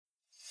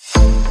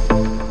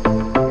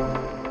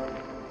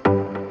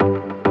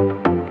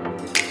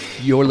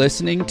You're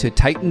listening to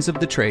Titans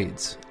of the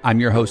Trades. I'm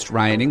your host,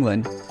 Ryan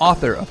England,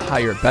 author of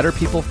Hire Better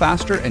People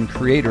Faster and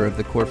creator of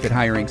the CoreFit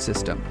Hiring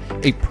System,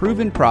 a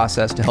proven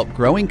process to help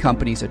growing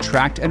companies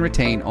attract and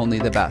retain only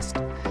the best.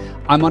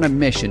 I'm on a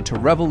mission to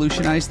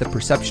revolutionize the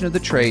perception of the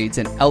trades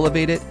and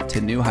elevate it to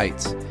new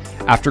heights.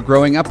 After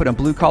growing up in a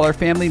blue-collar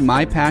family,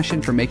 my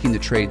passion for making the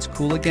trades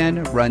cool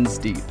again runs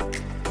deep.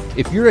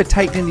 If you're a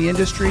titan in the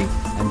industry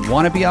and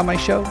want to be on my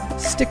show,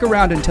 stick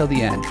around until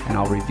the end and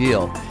I'll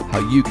reveal how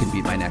you can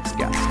be my next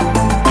guest.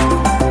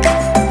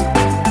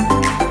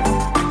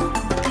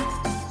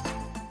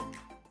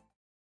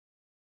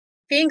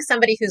 Being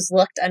somebody who's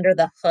looked under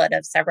the hood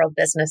of several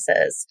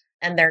businesses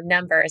and their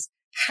numbers,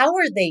 how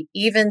are they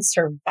even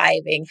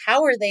surviving?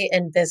 How are they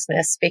in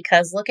business?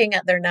 Because looking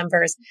at their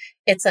numbers,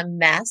 it's a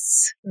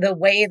mess. The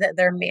way that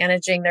they're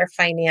managing their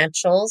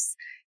financials,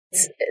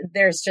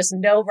 there's just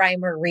no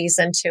rhyme or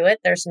reason to it.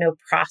 There's no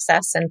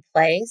process in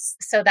place.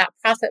 So that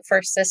profit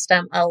first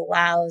system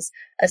allows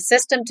a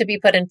system to be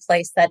put in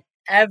place that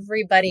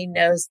everybody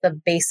knows the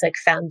basic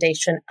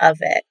foundation of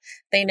it.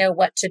 They know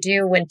what to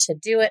do, when to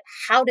do it,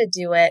 how to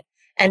do it,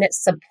 and it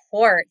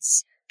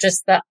supports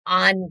just the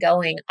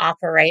ongoing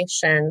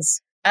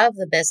operations of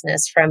the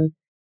business from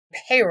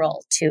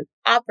payroll to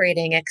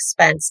operating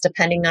expense,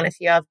 depending on if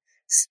you have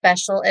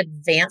special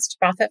advanced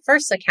profit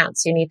first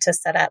accounts you need to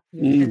set up.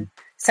 You can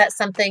set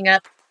something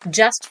up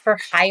just for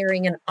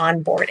hiring and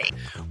onboarding.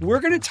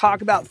 We're going to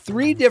talk about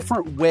 3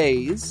 different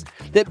ways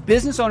that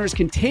business owners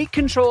can take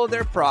control of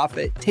their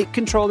profit, take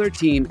control of their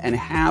team, and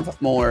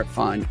have more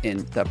fun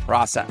in the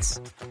process.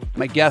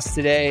 My guests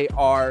today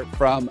are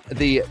from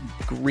the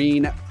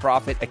Green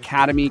Profit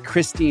Academy,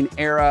 Christeen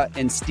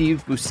and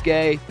Steve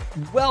Bousquet.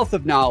 Wealth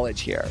of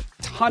knowledge here.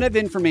 Ton of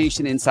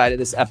information inside of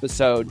this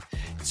episode.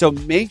 So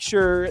make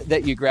sure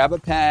that you grab a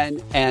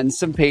pen and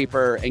some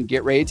paper and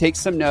get ready to take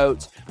some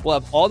notes. We'll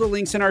have all the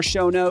links in our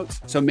show notes,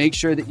 so make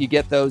sure that you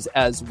get those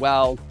as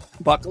well.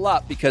 Buckle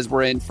up because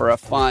we're in for a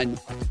fun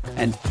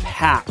and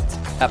packed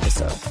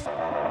episode.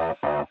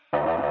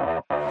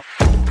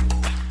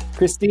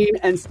 Christeen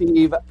and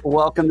Steve,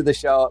 welcome to the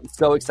show. I'm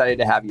so excited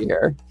to have you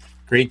here.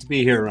 Great to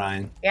be here,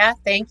 Ryan. Yeah,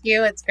 thank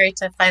you. It's great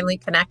to finally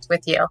connect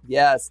with you.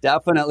 Yes,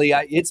 definitely.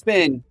 It's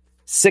been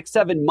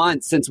 6-7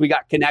 months since we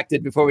got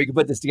connected before we could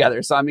put this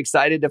together. So I'm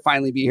excited to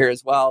finally be here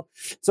as well.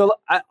 So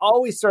I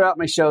always start out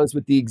my shows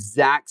with the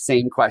exact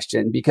same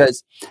question,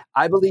 because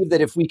I believe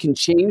that if we can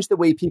change the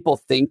way people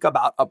think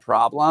about a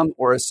problem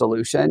or a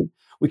solution,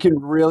 we can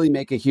really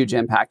make a huge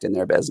impact in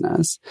their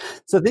business.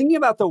 So thinking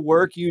about the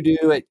work you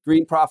do at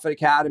Green Profit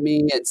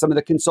Academy and some of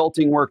the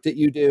consulting work that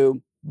you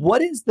do,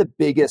 what is the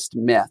biggest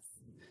myth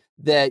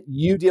that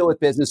you deal with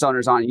business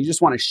owners on? You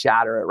just want to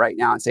shatter it right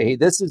now and say, hey,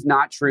 this is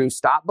not true.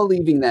 Stop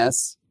believing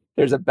this.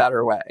 There's a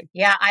better way.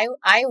 Yeah,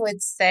 I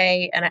would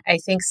say, and I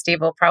think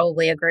Steve will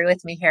probably agree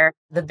with me here,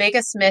 the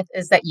biggest myth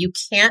is that you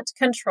can't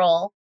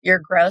control your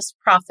gross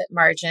profit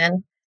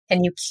margin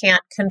and you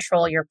can't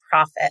control your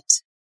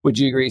profit. Would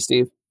you agree,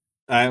 Steve?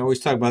 I always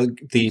talk about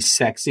the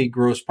sexy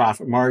gross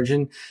profit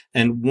margin.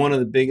 And one of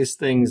the biggest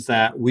things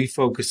that we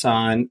focus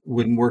on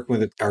when working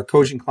with our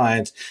coaching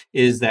clients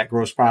is that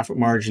gross profit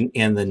margin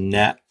and the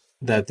net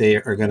that they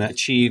are going to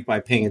achieve by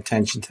paying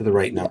attention to the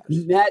right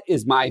numbers. Net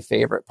is my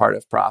favorite part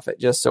of profit,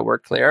 just so we're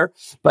clear.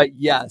 But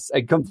yes,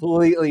 I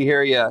completely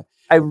hear you.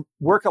 I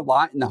work a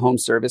lot in the home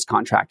service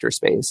contractor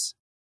space.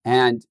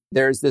 And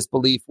there's this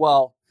belief,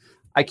 well,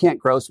 I can't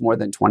gross more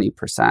than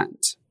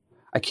 20%.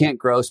 I can't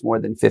gross more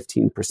than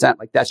 15%.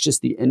 Like, that's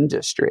just the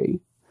industry.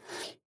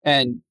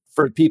 And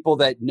for people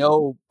that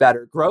know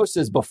better, gross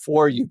is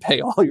before you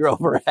pay all your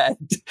overhead.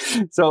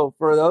 So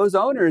for those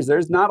owners,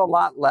 there's not a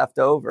lot left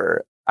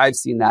over. I've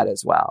seen that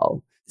as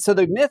well. So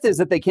the myth is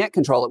that they can't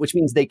control it, which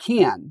means they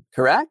can,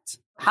 correct?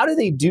 How do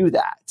they do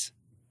that?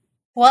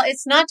 Well,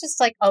 it's not just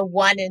like a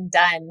one and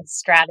done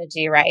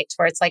strategy, right?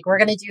 Where it's like, we're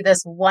going to do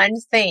this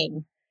one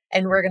thing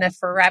and we're going to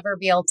forever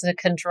be able to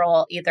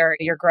control either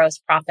your gross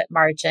profit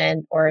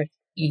margin, or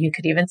you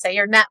could even say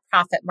your net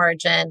profit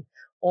margin,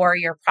 or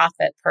your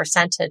profit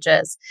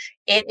percentages.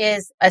 It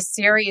is a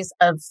series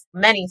of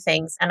many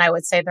things. And I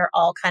would say they're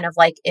all kind of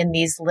like in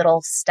these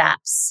little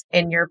steps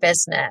in your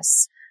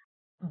business.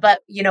 But,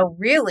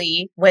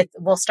 really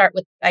we'll start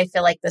with, I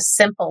feel like the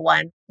simple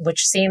one,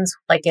 which seems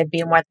like it'd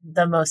be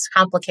the most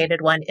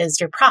complicated one, is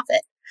your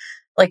profit.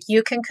 Like,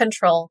 you can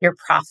control your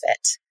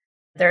profit.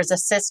 There's a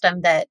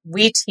system that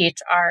we teach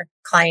our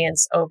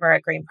clients over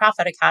at Green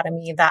Profit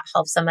Academy that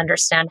helps them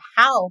understand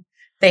how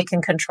they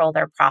can control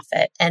their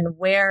profit and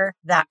where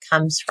that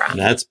comes from.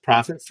 That's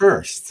profit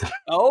first.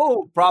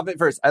 Oh, profit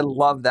first. I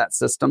love that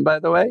system, by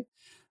the way.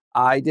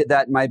 I did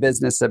that in my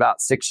business about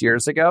 6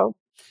 years ago.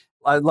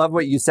 I love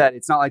what you said.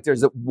 It's not like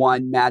there's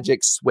one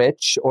magic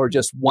switch or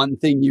just one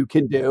thing you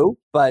can do,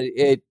 but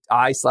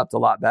I slept a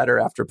lot better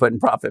after putting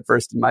profit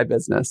first in my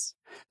business,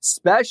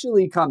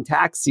 especially come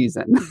tax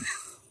season.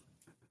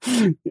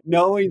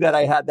 Knowing that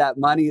I had that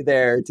money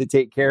there to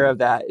take care of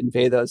that and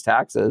pay those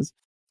taxes.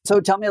 So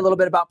tell me a little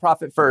bit about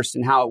Profit First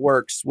and how it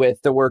works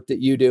with the work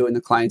that you do and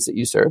the clients that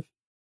you serve.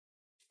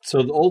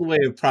 So the old way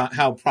of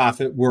how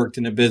profit worked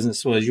in a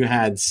business was you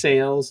had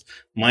sales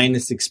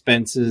minus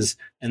expenses,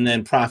 and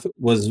then profit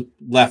was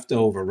left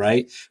over,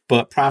 right?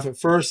 But profit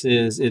first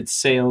is it's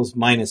sales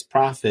minus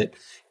profit,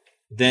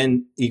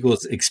 then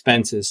equals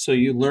expenses. So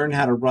you learn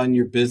how to run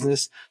your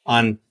business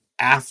on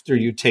after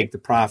you take the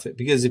profit.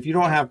 Because if you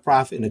don't have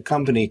profit in a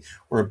company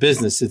or a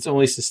business, it's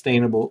only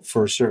sustainable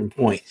for a certain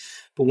point.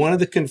 But one of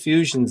the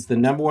confusions, the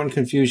number one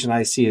confusion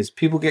I see is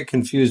people get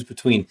confused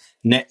between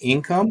net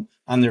income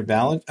on their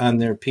balance, on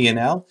their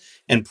P&L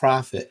and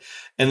profit.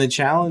 And the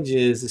challenge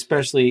is,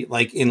 especially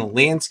like in a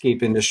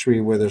landscape industry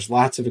where there's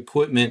lots of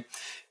equipment,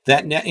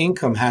 that net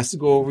income has to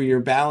go over your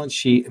balance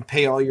sheet and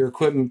pay all your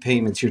equipment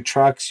payments, your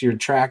trucks, your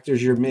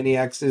tractors, your mini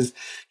X's,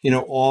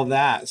 all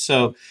that.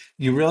 So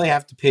you really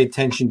have to pay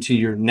attention to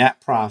your net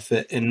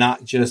profit and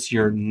not just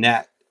your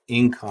net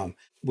income.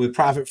 With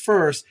Profit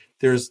First,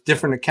 there's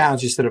different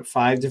accounts. You set up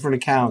 5 different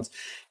accounts,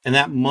 and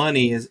that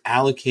money is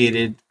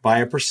allocated by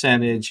a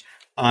percentage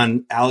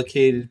on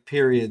allocated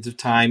periods of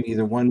time,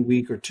 either 1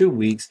 week or 2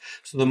 weeks.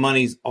 So the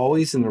money's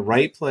always in the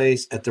right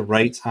place at the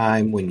right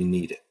time when you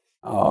need it.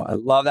 Oh, I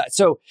love that.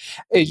 So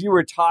as you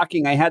were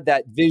talking, I had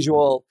that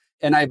visual,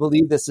 and I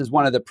believe this is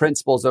one of the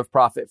principles of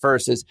Profit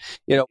First is,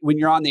 when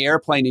you're on the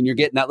airplane and you're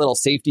getting that little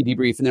safety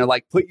debrief and they're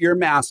like, put your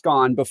mask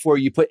on before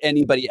you put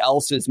anybody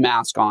else's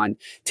mask on.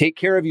 Take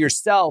care of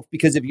yourself,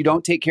 because if you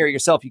don't take care of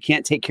yourself, you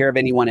can't take care of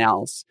anyone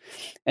else.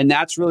 And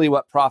that's really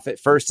what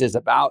Profit First is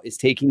about, is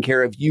taking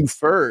care of you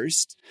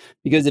first,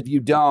 because if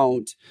you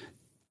don't,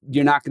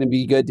 you're not going to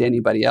be good to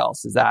anybody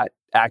else. Is that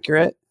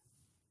accurate?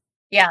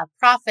 Yeah,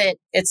 profit,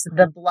 it's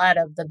the blood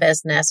of the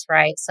business,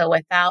 right? So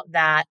without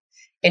that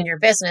in your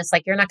business,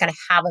 like, you're not going to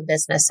have a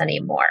business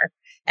anymore.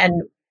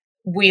 And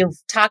we've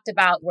talked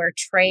about where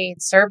trade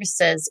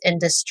services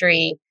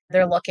industry,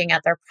 they're looking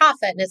at their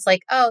profit and it's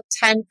like, 10%,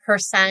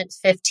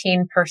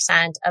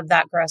 15% of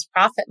that gross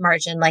profit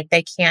margin, like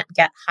they can't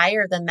get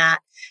higher than that.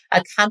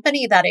 A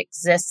company that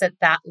exists at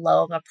that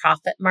low of a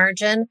profit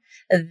margin,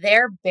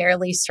 they're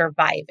barely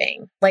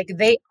surviving. Like,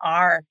 they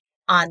are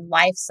on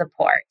life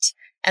support.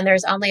 And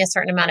there's only a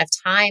certain amount of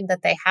time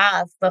that they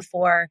have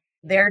before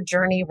their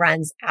journey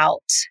runs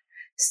out.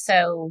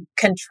 So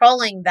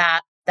controlling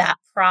that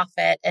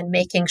profit and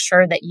making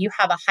sure that you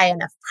have a high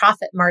enough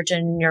profit margin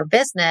in your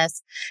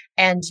business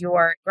and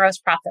your gross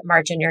profit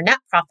margin, your net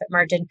profit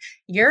margin,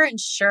 you're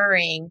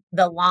ensuring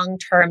the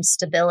long-term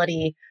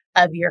stability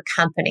of your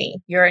company.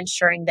 You're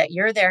ensuring that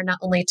you're there not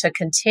only to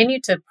continue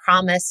to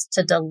promise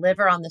to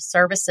deliver on the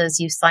services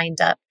you signed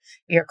up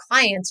your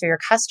clients or your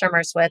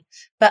customers with,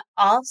 but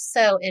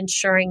also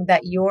ensuring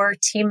that your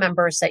team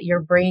members that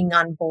you're bringing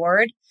on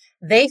board,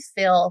 they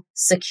feel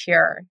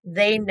secure.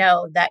 They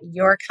know that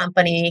your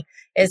company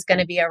is going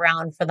to be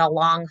around for the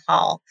long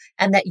haul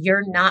and that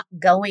you're not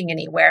going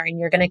anywhere, and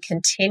you're going to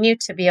continue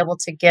to be able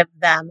to give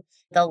them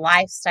the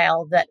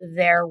lifestyle that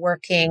they're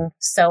working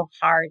so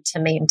hard to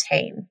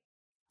maintain.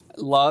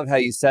 Love how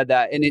you said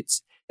that. And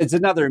it's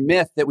another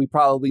myth that we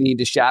probably need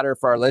to shatter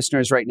for our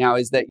listeners right now,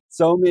 is that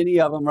so many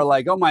of them are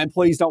like, oh, my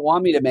employees don't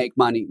want me to make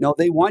money. No,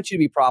 they want you to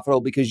be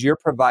profitable because you're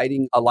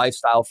providing a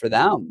lifestyle for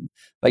them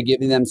by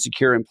giving them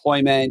secure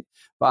employment,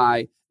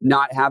 by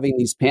not having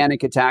these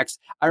panic attacks.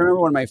 I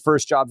remember one of my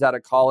first jobs out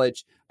of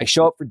college, I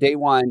show up for day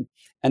one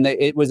and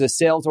it was a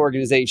sales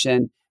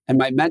organization. And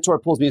my mentor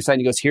pulls me aside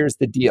and he goes, here's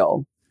the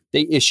deal.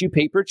 They issue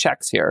paper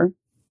checks here.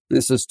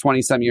 This was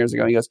 20 some years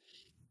ago. He goes,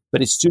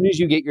 but as soon as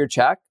you get your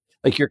check,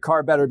 like, your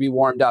car better be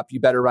warmed up.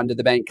 You better run to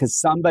the bank because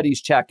somebody's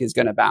check is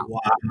going to bounce.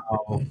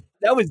 Wow.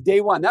 That was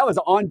day one. That was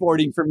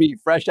onboarding for me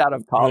fresh out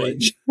of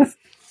college.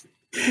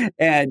 Right.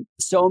 And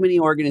so many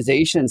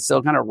organizations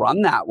still kind of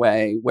run that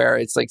way, where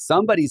it's like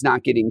somebody's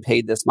not getting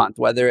paid this month,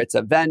 whether it's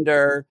a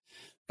vendor,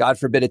 God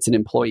forbid it's an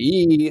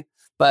employee,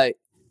 but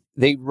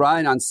they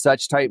run on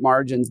such tight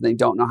margins and they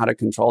don't know how to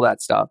control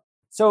that stuff.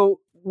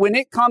 So when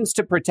it comes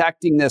to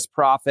protecting this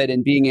profit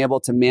and being able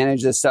to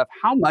manage this stuff,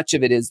 how much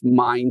of it is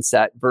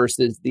mindset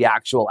versus the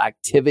actual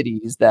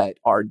activities that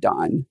are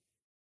done?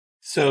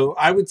 So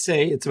I would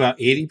say it's about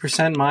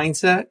 80%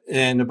 mindset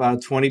and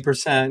about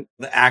 20%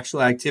 the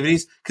actual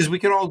activities, because we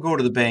can all go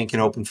to the bank and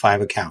open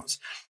 5 accounts.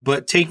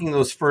 But taking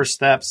those first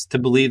steps to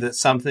believe that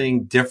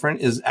something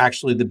different is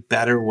actually the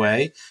better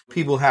way,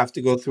 people have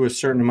to go through a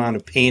certain amount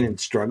of pain and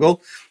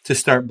struggle to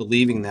start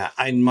believing that.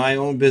 In my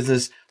own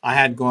business, I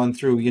had gone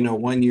through,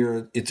 1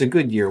 year, it's a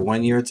good year,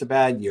 1 year, it's a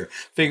bad year.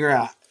 Figure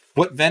out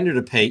what vendor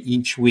to pay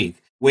each week.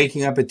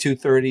 Waking up at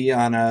 2:30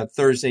 on a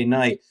Thursday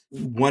night,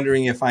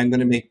 wondering if I'm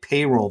going to make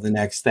payroll the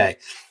next day.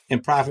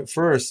 And Profit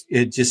First,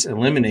 it just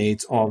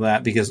eliminates all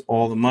that, because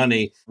all the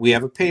money, we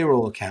have a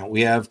payroll account,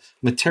 we have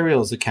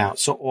materials account.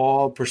 So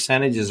all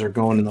percentages are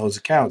going in those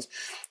accounts.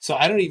 So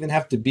I don't even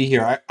have to be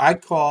here. I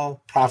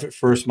call Profit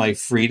First my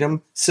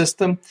freedom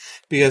system,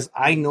 because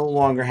I no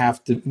longer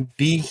have to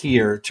be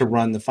here to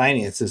run the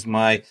finances.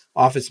 My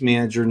office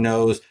manager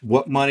knows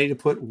what money to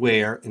put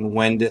where and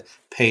when to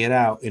pay it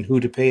out and who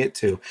to pay it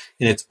to.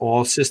 And it's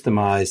all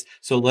systemized.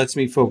 So it lets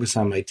me focus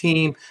on my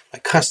team, my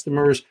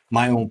customers,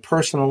 my own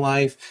personal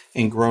life,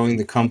 and growing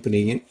the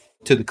company.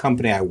 to the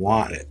company I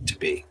want it to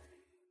be.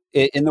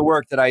 In the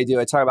work that I do,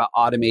 I talk about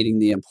automating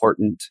the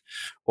important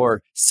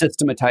or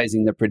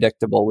systematizing the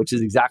predictable, which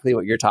is exactly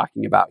what you're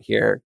talking about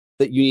here.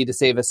 That you need to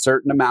save a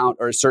certain amount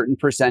or a certain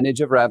percentage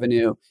of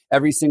revenue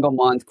every single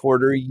month,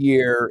 quarter,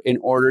 year in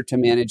order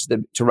to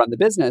to run the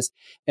business.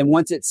 And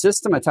once it's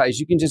systematized,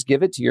 you can just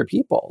give it to your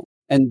people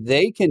and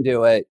they can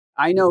do it.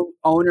 I know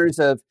owners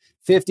of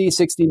 $50,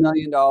 $60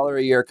 million a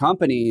year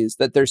companies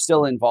that they're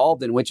still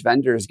involved in which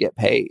vendors get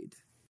paid,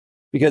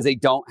 because they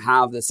don't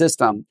have the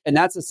system. And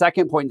that's the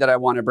second point that I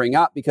want to bring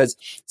up, because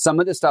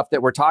some of the stuff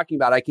that we're talking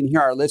about, I can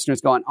hear our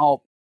listeners going,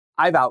 oh,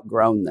 I've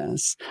outgrown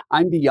this.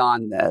 I'm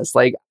beyond this.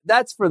 Like,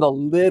 that's for the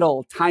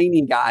little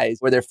tiny guys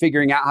where they're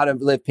figuring out how to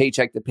live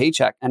paycheck to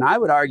paycheck. And I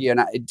would argue,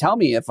 and tell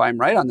me if I'm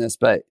right on this,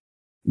 but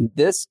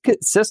this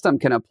system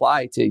can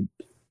apply to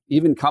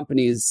even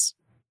companies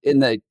in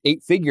the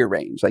 8-figure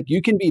range. Like,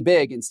 you can be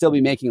big and still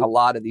be making a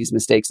lot of these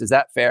mistakes. Is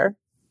that fair?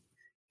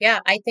 Yeah,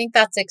 I think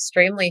that's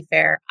extremely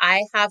fair.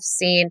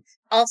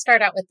 I'll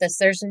start out with this.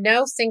 There's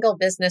no single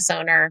business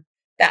owner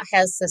that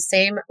has the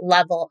same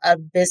level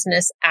of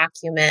business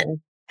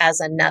acumen as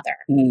another,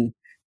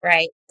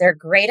 right? They're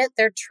great at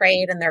their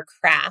trade and their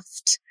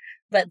craft,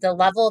 but the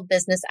level of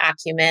business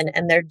acumen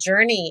and their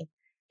journey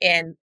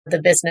in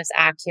the business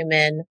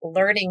acumen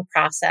learning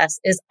process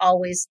is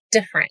always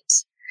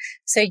different.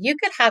 So you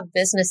could have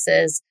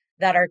businesses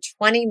that are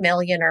 20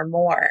 million or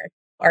more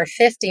or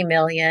 50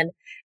 million,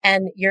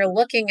 and you're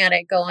looking at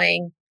it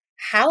going,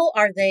 how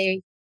are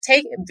they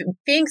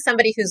being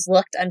somebody who's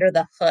looked under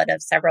the hood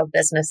of several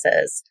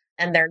businesses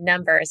and their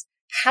numbers,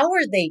 how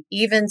are they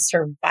even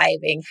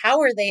surviving? How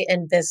are they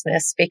in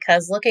business?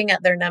 Because looking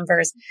at their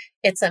numbers,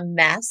 it's a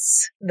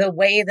mess. The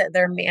way that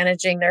they're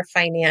managing their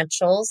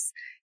financials,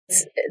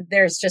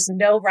 there's just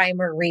no rhyme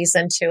or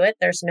reason to it.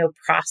 There's no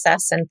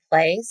process in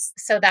place.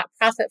 So that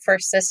profit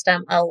first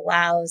system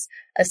allows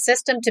a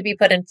system to be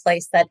put in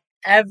place that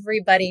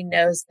everybody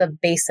knows the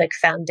basic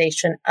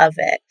foundation of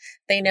it.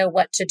 They know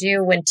what to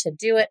do, when to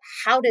do it,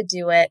 how to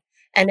do it,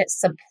 and it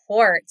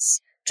supports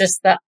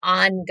just the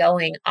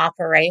ongoing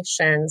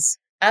operations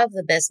of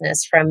the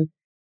business, from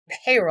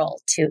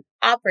payroll to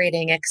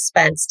operating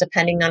expense,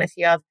 depending on if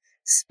you have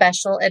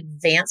special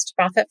advanced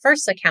profit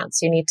first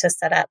accounts you need to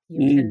set up.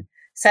 You can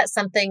set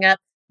something up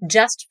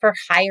just for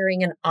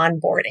hiring and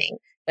onboarding.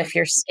 If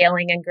you're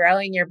scaling and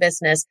growing your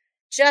business,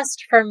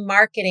 just for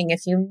marketing,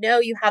 if you know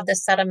you have the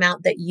set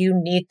amount that you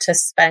need to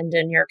spend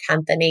in your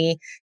company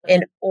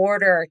in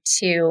order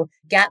to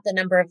get the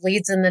number of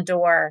leads in the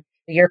door,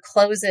 your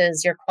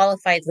closes, your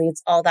qualified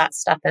leads, all that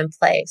stuff in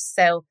place.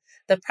 So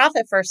the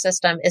profit first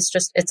system is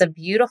it's a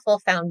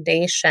beautiful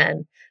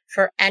foundation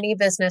for any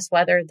business,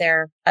 whether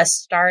they're a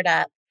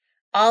startup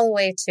all the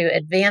way to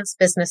advanced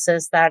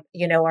businesses that,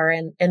 are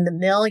in the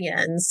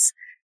millions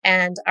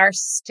and are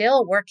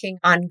still working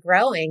on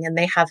growing, and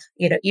they have,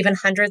 even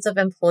hundreds of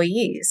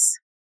employees.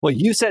 Well,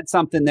 you said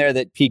something there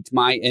that piqued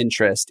my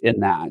interest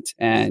in that,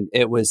 and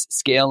it was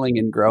scaling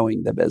and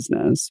growing the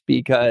business,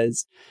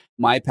 because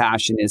my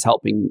passion is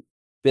helping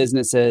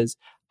businesses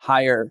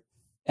hire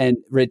and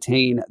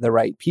retain the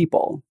right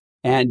people.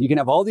 And you can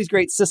have all these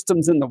great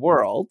systems in the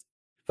world,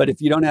 but if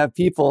you don't have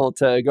people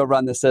to go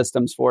run the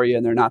systems for you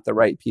and they're not the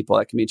right people,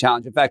 that can be a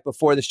challenge. In fact,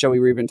 before the show,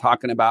 we were even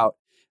talking about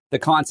the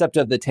concept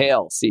of the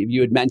tail. Steve,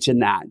 you had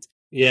mentioned that.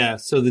 Yeah.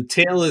 So the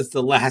tail is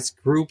the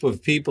last group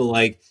of people.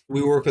 Like,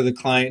 we work with a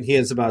client, he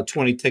has about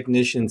 20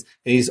 technicians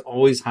and he's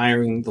always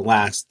hiring the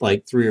last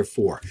 3 or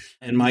 4.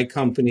 And my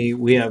company,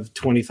 we have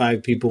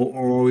 25 people,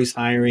 we're always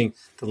hiring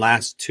the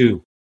last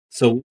 2.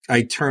 So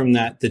I term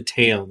that the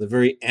tail, the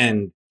very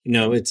end.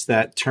 It's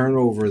that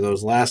turnover,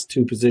 those last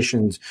 2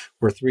 positions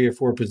or 3 or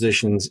 4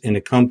 positions in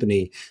a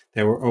company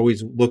that we're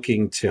always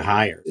looking to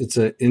hire. It's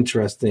an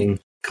interesting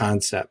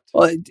concept.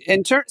 Well,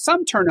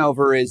 some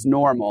turnover is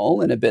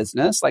normal in a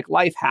business, like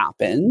life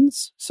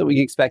happens, so we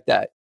can expect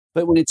that.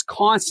 But when it's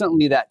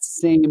constantly that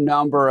same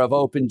number of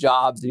open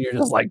jobs and you're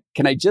just like,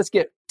 can I just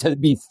get to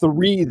be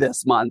 3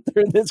 this month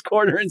or this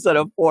quarter instead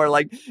of 4?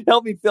 Like,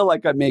 help me feel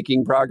like I'm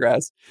making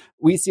progress.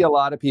 We see a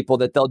lot of people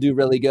that they'll do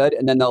really good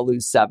and then they'll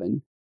lose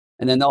 7.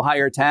 And then they'll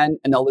hire 10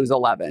 and they'll lose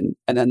 11.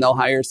 And then they'll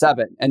hire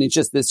 7. And it's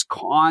just this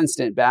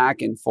constant back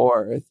and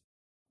forth.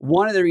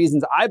 One of the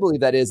reasons I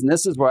believe that is, and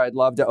this is where I'd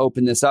love to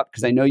open this up,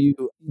 because I know you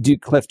do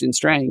Clifton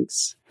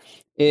Strengths,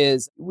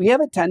 is we have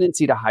a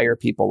tendency to hire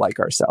people like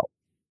ourselves.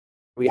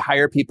 We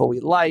hire people we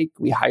like.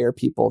 We hire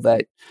people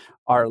that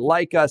are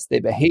like us.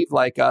 They behave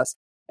like us.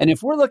 And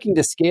if we're looking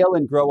to scale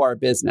and grow our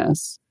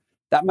business,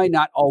 that might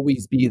not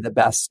always be the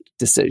best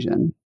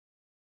decision.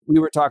 We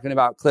were talking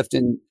about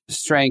Clifton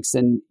Strengths,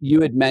 and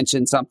you had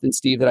mentioned something,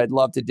 Steve, that I'd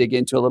love to dig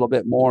into a little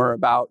bit more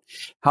about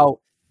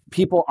how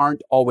people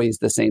aren't always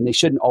the same. They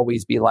shouldn't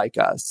always be like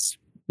us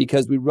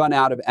because we run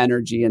out of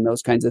energy and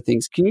those kinds of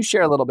things. Can you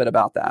share a little bit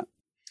about that?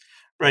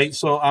 Right.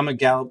 So I'm a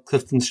Gallup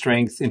Clifton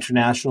Strength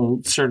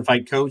International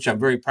certified coach. I'm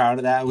very proud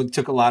of that. It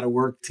took a lot of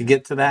work to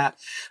get to that.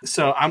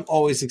 So I'm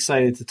always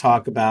excited to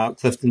talk about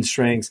Clifton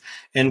Strengths.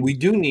 And we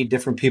do need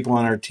different people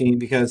on our team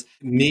because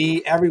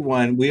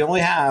everyone, we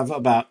only have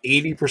about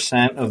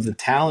 80% of the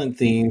talent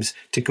themes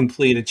to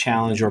complete a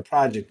challenge or a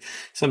project.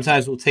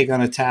 Sometimes we'll take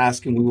on a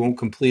task and we won't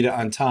complete it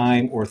on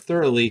time or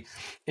thoroughly.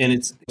 And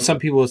it's some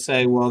people will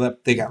say, well,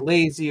 that they got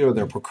lazy or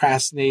they're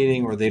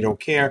procrastinating or they don't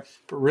care.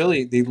 But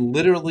really, they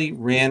literally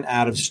ran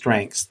out of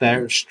strengths.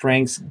 Their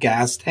strengths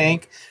gas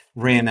tank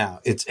ran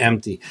out. It's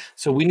empty.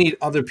 So we need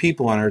other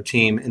people on our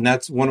team. And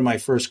that's one of my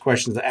first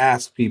questions to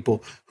ask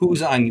people,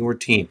 who's on your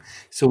team?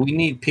 So we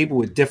need people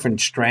with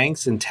different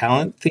strengths and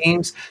talent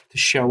themes to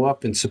show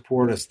up and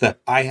support us, that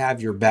I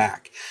have your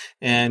back.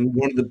 And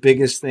one of the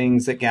biggest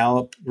things that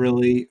Gallup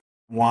really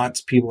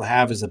wants people to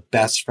have is a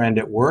best friend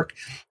at work.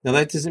 Now,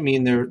 that doesn't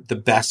mean they're the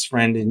best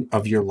friend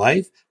of your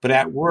life, but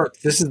at work,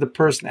 this is the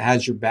person that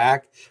has your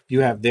back.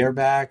 You have their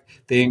back.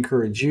 They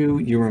encourage you.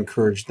 You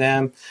encourage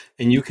them.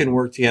 And you can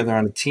work together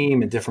on a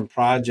team and different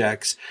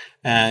projects.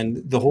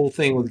 And the whole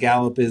thing with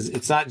Gallup is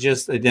it's not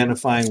just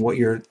identifying what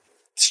your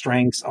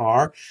strengths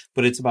are,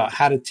 but it's about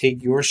how to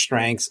take your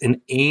strengths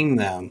and aim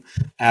them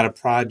at a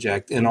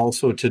project, and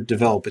also to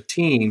develop a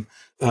team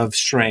of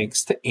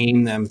strengths to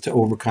aim them to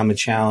overcome a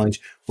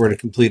challenge or to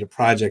complete a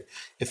project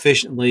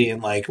efficiently.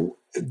 And like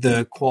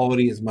the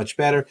quality is much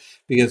better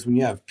because when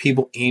you have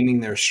people aiming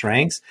their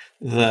strengths,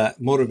 the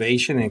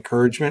motivation and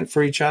encouragement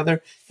for each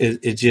other,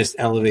 it just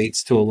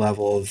elevates to a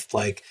level of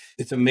like,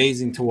 it's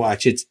amazing to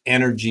watch. It's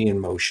energy in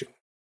motion.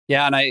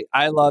 Yeah, and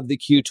I love the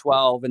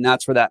Q12, and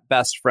that's where that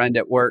best friend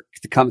at work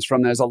comes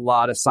from. There's a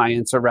lot of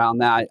science around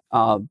that.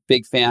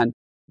 Big fan.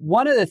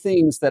 One of the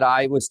things that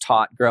I was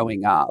taught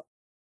growing up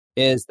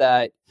is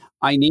that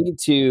I need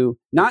to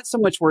not so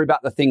much worry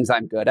about the things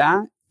I'm good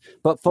at,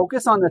 but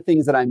focus on the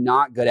things that I'm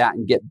not good at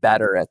and get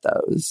better at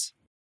those.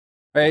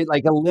 Right?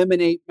 Like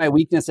eliminate my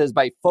weaknesses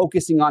by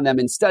focusing on them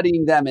and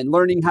studying them and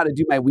learning how to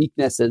do my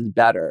weaknesses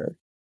better.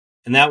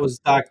 And that was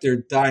Dr.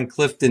 Don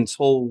Clifton's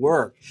whole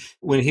work.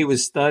 When he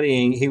was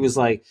studying, he was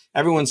like,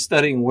 everyone's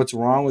studying what's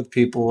wrong with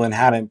people and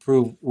how to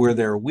improve where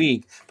they're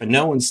weak, but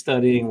no one's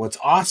studying what's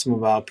awesome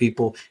about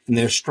people and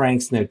their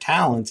strengths and their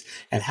talents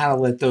and how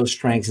to let those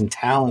strengths and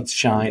talents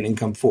shine and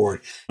come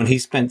forward. And he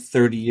spent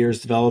 30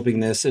 years developing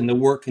this, and the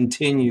work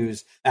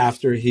continues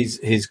after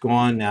he's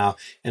gone now.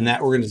 And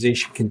that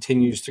organization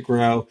continues to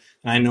grow.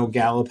 And I know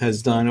Gallup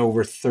has done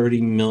over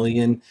 30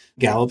 million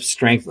Gallup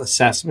strength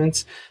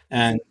assessments.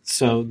 And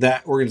so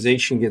that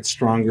organization gets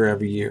stronger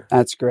every year.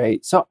 That's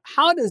great. So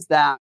how does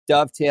that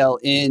dovetail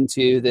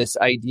into this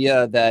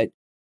idea that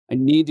I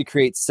need to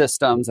create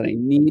systems and I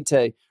need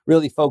to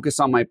really focus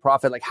on my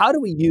profit? Like, how do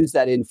we use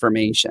that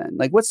information?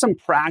 Like, what's some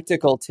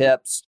practical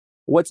tips?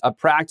 What's a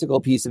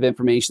practical piece of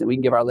information that we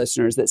can give our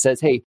listeners that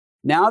says, hey,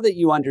 now that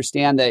you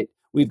understand that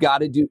we've got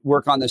to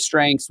work on the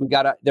strengths,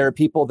 there are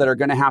people that are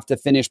going to have to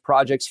finish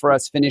projects for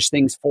us, finish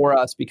things for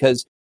us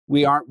because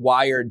we aren't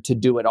wired to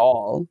do it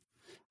all.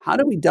 How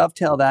do we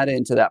dovetail that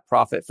into that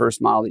profit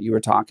first model that you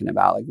were talking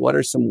about? Like, what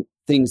are some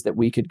things that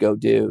we could go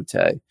do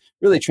to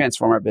really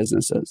transform our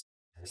businesses?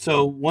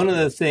 So one of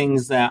the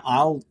things that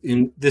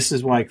and this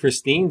is why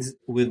Christeen's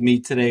with me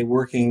today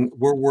working,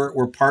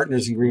 we're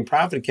partners in Green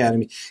Profit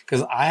Academy,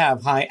 because I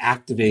have high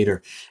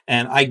activator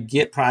and I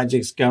get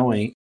projects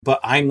going, but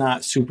I'm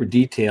not super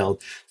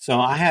detailed. So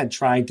I had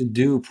tried to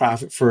do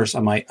Profit First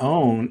on my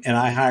own, and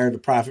I hired a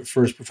Profit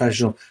First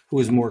professional who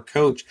was more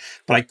coach,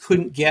 but I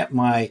couldn't get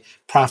my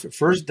Profit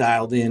First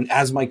dialed in.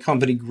 As my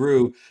company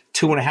grew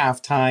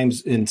 2.5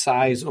 times in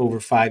size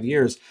over 5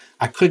 years,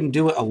 I couldn't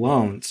do it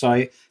alone. So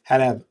I had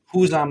to have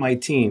who's on my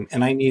team,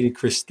 and I needed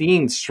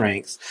Christeen's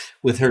strengths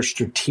with her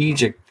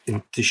strategic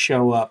to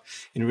show up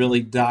and really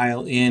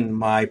dial in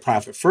my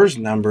Profit First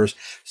numbers.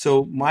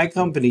 So my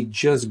company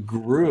just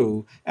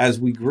grew as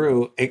we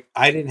grew.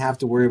 I didn't have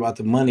to worry about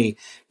the money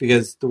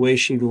because the way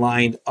she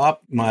lined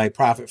up my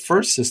Profit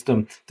First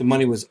system, the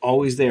money was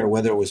always there,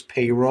 whether it was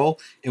payroll.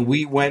 And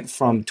we went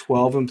from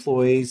 12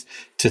 employees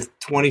to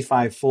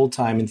 25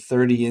 full-time and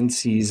 30 in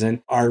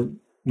season. Our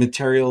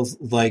materials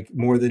like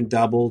more than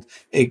doubled.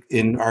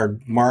 In our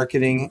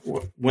marketing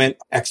went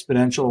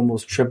exponential,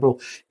 almost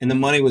triple. And the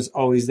money was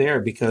always there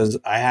because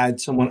I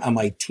had someone on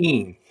my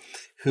team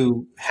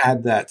who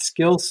had that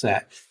skill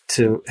set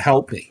to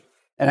help me.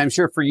 And I'm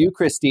sure for you,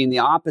 Christeen, the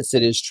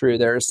opposite is true.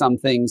 There are some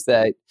things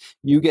that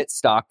you get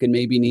stuck and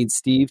maybe need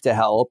Steve to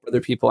help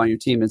other people on your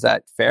team. Is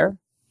that fair?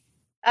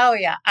 Oh,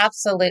 yeah,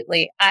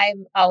 absolutely. I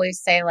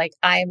always say, like,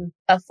 I'm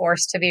a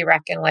force to be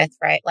reckoned with,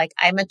 right? Like,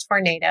 I'm a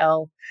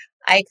tornado.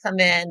 I come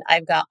in,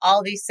 I've got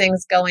all these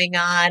things going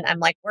on. I'm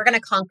like, we're going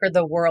to conquer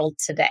the world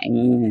today.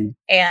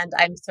 And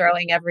I'm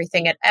throwing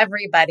everything at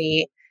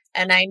everybody.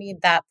 And I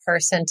need that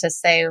person to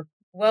say,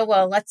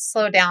 whoa, let's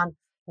slow down.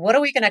 What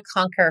are we going to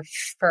conquer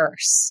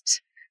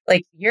first?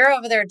 Like, you're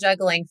over there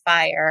juggling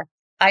fire.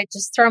 I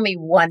just throw me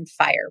one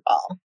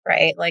fireball,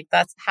 right? Like,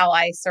 that's how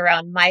I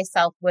surround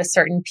myself with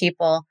certain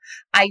people.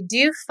 I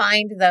do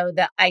find, though,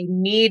 that I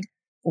need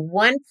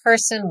one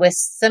person with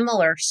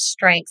similar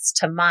strengths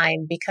to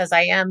mine because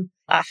I am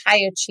a high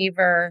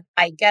achiever.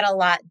 I get a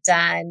lot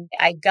done.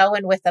 I go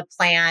in with a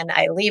plan.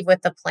 I leave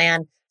with a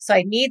plan. So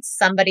I need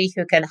somebody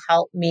who can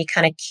help me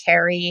kind of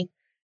carry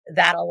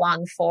that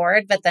along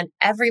forward. But then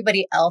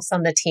everybody else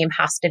on the team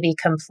has to be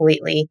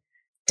completely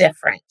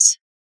different.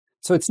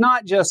 So it's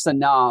not just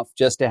enough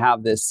just to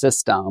have this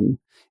system,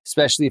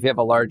 especially if you have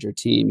a larger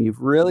team.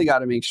 You've really got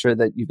to make sure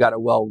that you've got a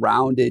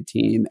well-rounded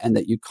team and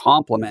that you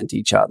complement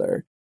each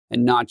other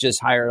and not just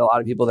hire a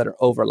lot of people that are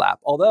overlap.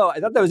 Although I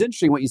thought that was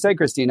interesting what you said,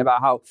 Christine,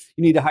 about how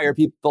you need to hire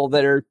people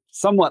that are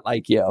somewhat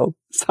like you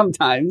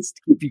sometimes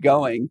to keep you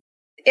going.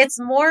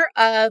 It's more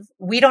of,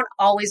 we don't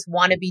always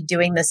want to be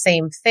doing the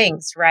same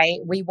things, right?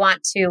 We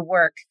want to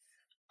work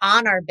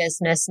on our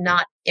business,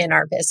 not in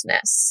our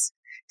business.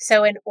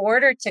 So in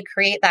order to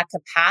create that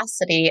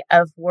capacity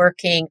of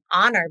working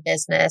on our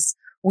business,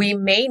 we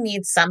may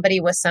need somebody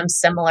with some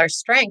similar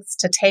strengths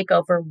to take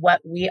over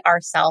what we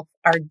ourselves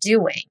are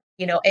doing.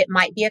 It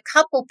might be a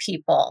couple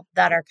people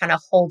that are kind of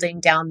holding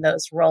down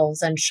those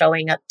roles and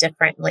showing up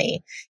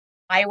differently.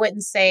 I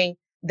wouldn't say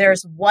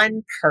there's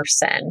one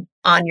person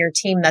on your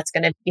team that's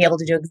going to be able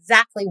to do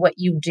exactly what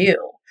you do,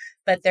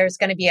 but there's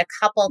going to be a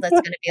couple that's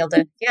going to be able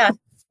to, yeah,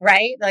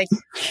 right? Like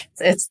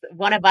it's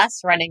one of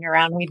us running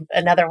around.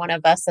 Another one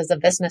of us as a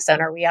business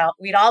owner,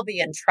 we'd all be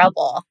in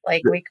trouble.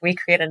 Like we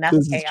create enough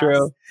This chaos. is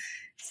true.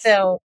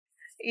 So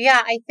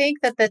yeah, I think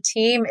that the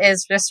team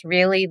is just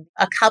really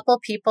a couple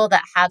people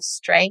that have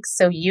strengths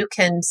so you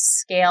can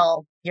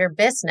scale your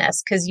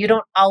business, because you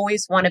don't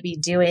always want to be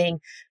doing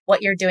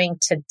what you're doing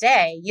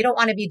today. You don't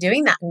want to be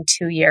doing that in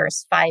 2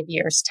 years, 5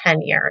 years,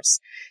 10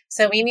 years.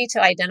 So we need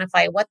to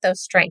identify what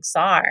those strengths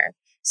are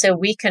so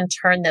we can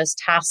turn those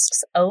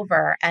tasks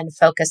over and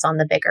focus on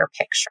the bigger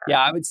picture.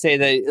 Yeah, I would say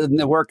that in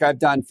the work I've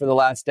done for the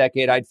last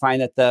decade, I'd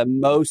find that the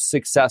most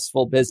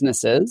successful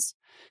businesses,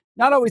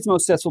 not always the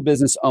most successful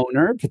business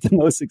owner, but the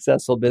most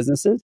successful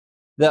businesses,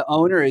 the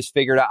owner has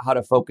figured out how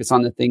to focus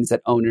on the things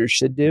that owners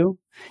should do.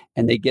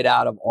 And they get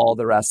out of all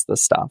the rest of the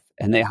stuff.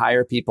 And they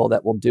hire people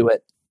that will do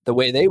it the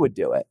way they would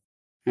do it.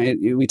 Right?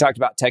 We talked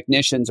about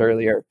technicians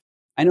earlier.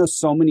 I know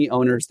so many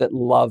owners that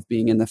love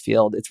being in the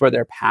field. It's where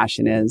their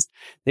passion is.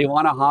 They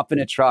want to hop in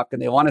a truck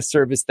and they want to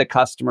service the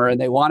customer.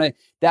 And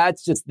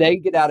they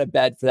get out of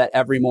bed for that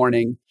every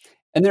morning.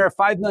 And they're a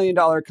 $5 million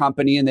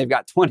company and they've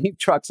got 20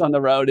 trucks on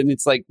the road. And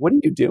it's like, what are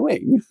you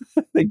doing?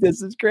 Like,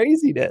 this is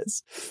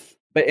craziness.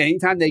 But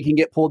anytime they can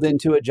get pulled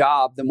into a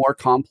job, the more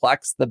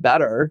complex, the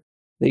better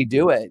they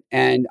do it.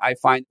 And I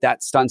find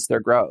that stunts their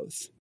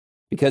growth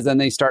because then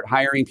they start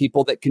hiring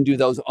people that can do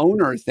those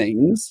owner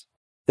things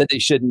that they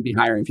shouldn't be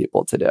hiring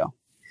people to do.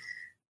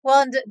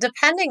 Well, and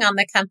depending on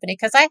the company,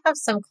 because I have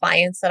some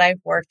clients that I've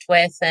worked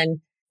with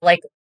and like,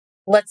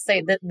 let's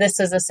say that this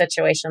is a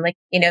situation like,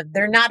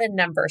 they're not a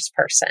numbers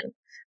person,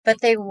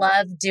 but they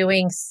love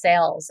doing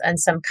sales and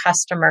some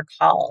customer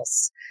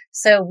calls.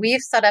 So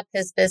we've set up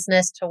his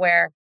business to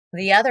where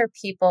the other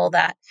people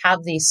that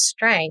have these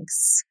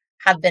strengths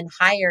have been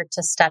hired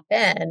to step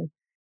in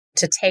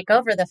to take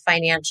over the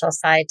financial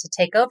side, to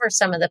take over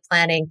some of the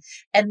planning,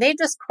 and they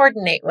just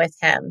coordinate with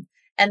him.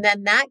 And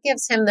then that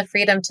gives him the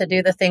freedom to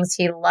do the things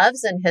he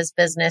loves in his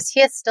business.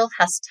 He still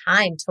has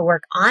time to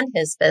work on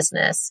his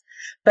business,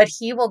 but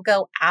he will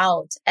go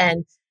out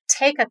and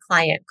take a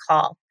client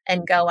call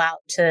and go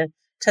out and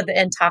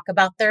talk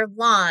about their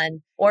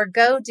lawn or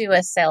go do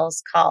a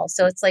sales call.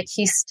 So it's like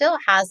he still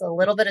has a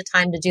little bit of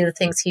time to do the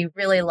things he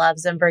really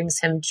loves and brings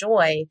him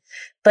joy,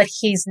 but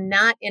he's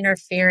not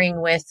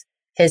interfering with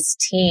his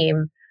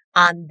team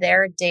on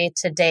their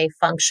day-to-day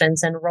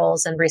functions and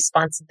roles and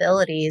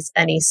responsibilities.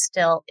 And he's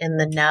still in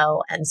the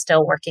know and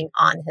still working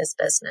on his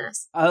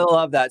business. I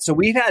love that. So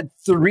I've had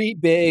three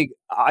big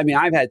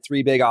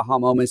aha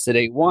moments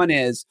today. One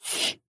is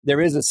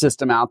there is a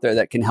system out there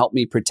that can help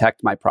me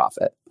protect my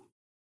profit.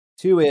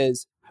 Two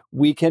is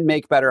we can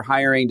make better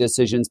hiring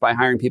decisions by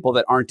hiring people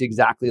that aren't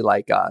exactly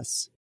like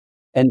us.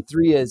 And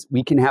three is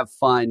we can have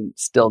fun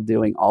still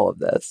doing all of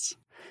this.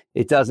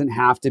 It doesn't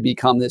have to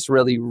become this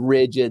really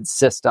rigid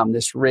system,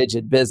 this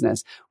rigid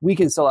business. We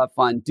can still have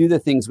fun, do the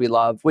things we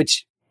love,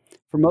 which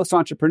for most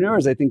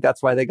entrepreneurs, I think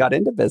that's why they got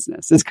into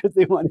business, is because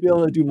they want to be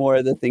able to do more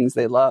of the things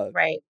they love.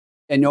 Right.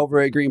 And over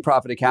at Green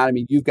Profit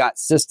Academy, you've got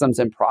systems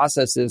and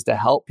processes to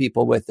help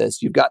people with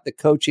this. You've got the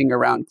coaching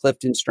around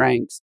Clifton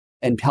Strengths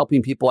and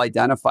helping people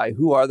identify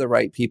who are the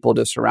right people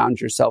to surround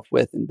yourself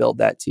with and build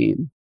that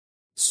team.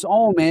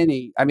 So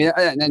many, and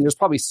there's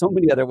probably so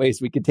many other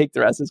ways we could take the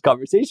rest of this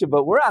conversation,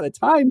 but we're out of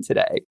time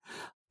today.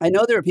 I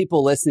know there are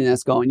people listening to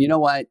us going, you know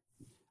what?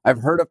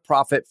 I've heard of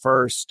Profit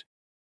First.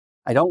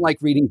 I don't like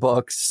reading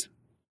books.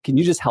 Can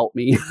you just help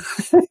me?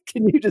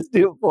 Can you just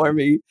do it for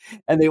me?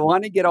 And they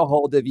want to get a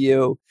hold of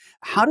you.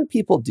 How do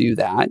people do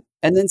that?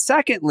 And then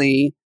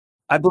secondly,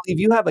 I believe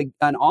you have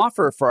an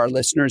offer for our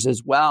listeners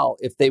as well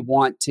if they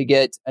want to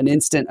get an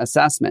instant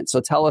assessment.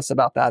 So tell us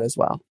about that as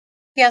well.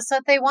 Yeah. So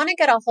if they want to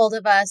get a hold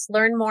of us,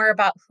 learn more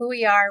about who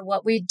we are,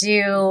 what we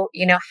do,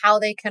 how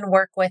they can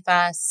work with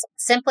us,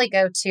 simply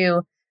go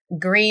to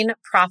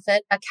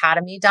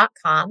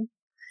greenprofitacademy.com.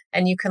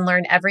 and you can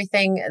learn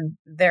everything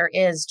there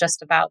is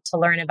just about to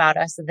learn about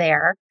us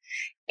there.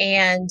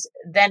 And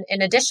then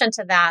in addition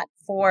to that,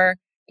 for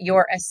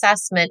your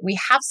assessment, we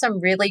have some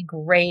really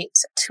great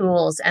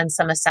tools and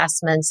some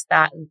assessments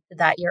that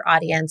your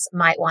audience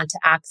might want to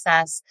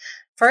access.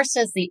 First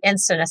is the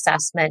instant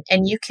assessment,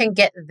 and you can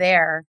get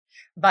there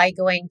by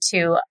going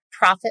to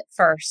Profit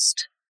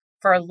First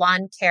for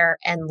lawn care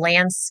and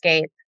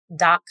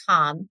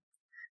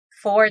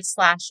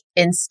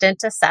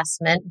landscape.com/instant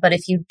assessment. But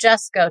if you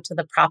just go to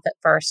the Profit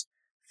First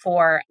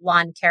for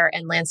lawn care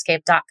and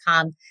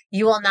landscape.com,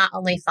 you will not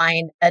only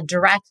find a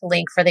direct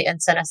link for the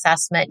instant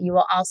assessment, you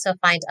will also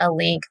find a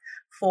link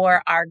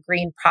for our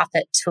Green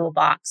Profit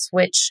Toolbox,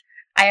 which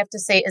I have to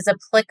say is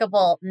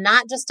applicable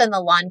not just in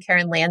the lawn care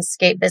and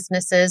landscape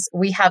businesses.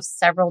 We have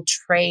several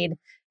trade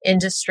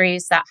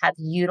industries that have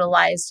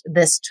utilized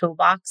this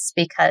toolbox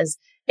because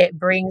it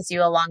brings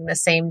you along the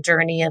same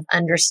journey of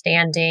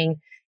understanding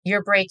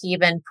your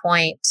break-even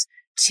point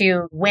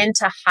to when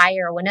to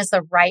hire, when is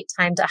the right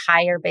time to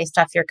hire based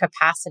off your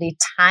capacity,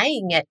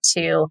 tying it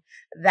to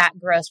that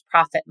gross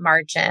profit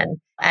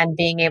margin and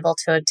being able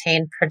to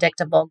obtain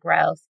predictable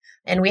growth.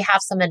 And we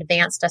have some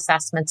advanced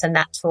assessments in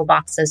that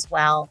toolbox as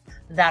well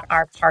that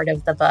are part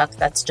of the book.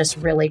 That's just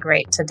really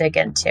great to dig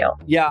into.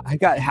 Yeah, I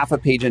got half a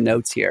page of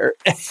notes here.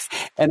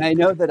 And I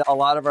know that a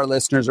lot of our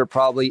listeners are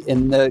probably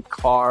in the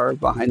car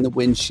behind the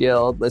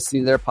windshield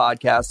listening to their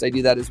podcast. I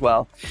do that as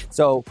well.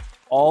 So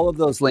all of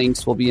those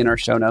links will be in our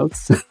show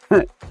notes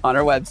on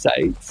our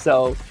website.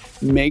 So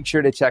make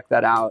sure to check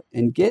that out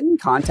and get in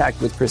contact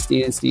with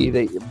Christeen and Steve.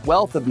 A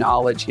wealth of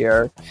knowledge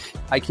here.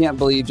 I can't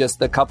believe just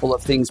the couple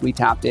of things we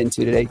tapped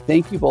into today.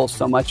 Thank you both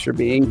so much for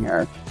being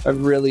here.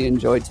 I've really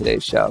enjoyed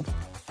today's show.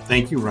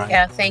 Thank you, Ryan.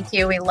 Yeah, thank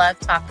you. We love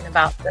talking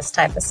about this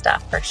type of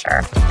stuff for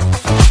sure.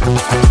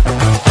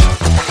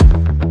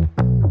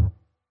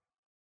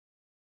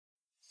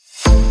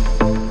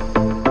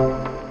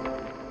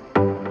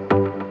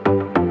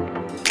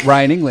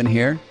 Ryan England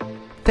here.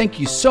 Thank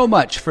you so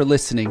much for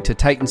listening to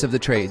Titans of the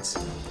Trades.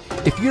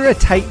 If you're a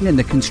titan in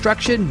the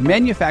construction,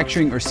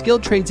 manufacturing, or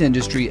skilled trades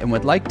industry and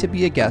would like to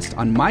be a guest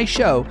on my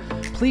show,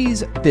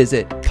 please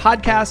visit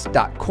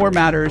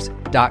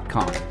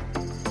podcast.corematters.com.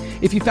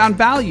 If you found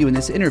value in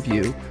this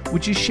interview,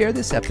 would you share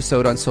this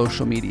episode on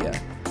social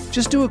media?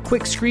 Just do a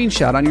quick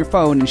screenshot on your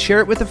phone and share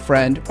it with a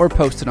friend or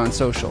post it on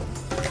social.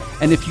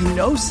 And if you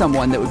know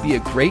someone that would be a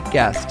great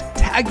guest,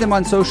 tag them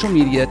on social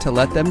media to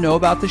let them know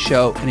about the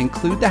show and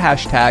include the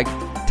hashtag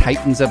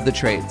Titans of the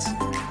Trades.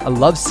 I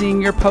love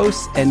seeing your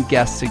posts and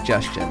guest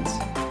suggestions.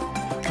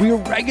 We are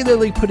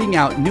regularly putting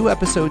out new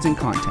episodes and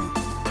content.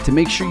 To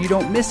make sure you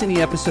don't miss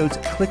any episodes,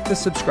 click the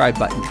subscribe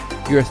button.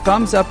 Your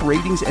thumbs up,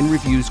 ratings, and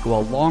reviews go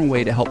a long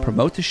way to help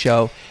promote the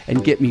show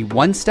and get me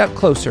one step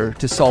closer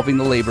to solving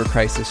the labor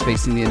crisis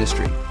facing the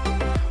industry.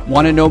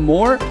 Want to know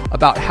more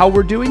about how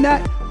we're doing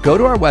that? Go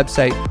to our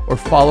website or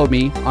follow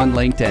me on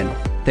LinkedIn.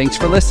 Thanks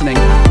for listening.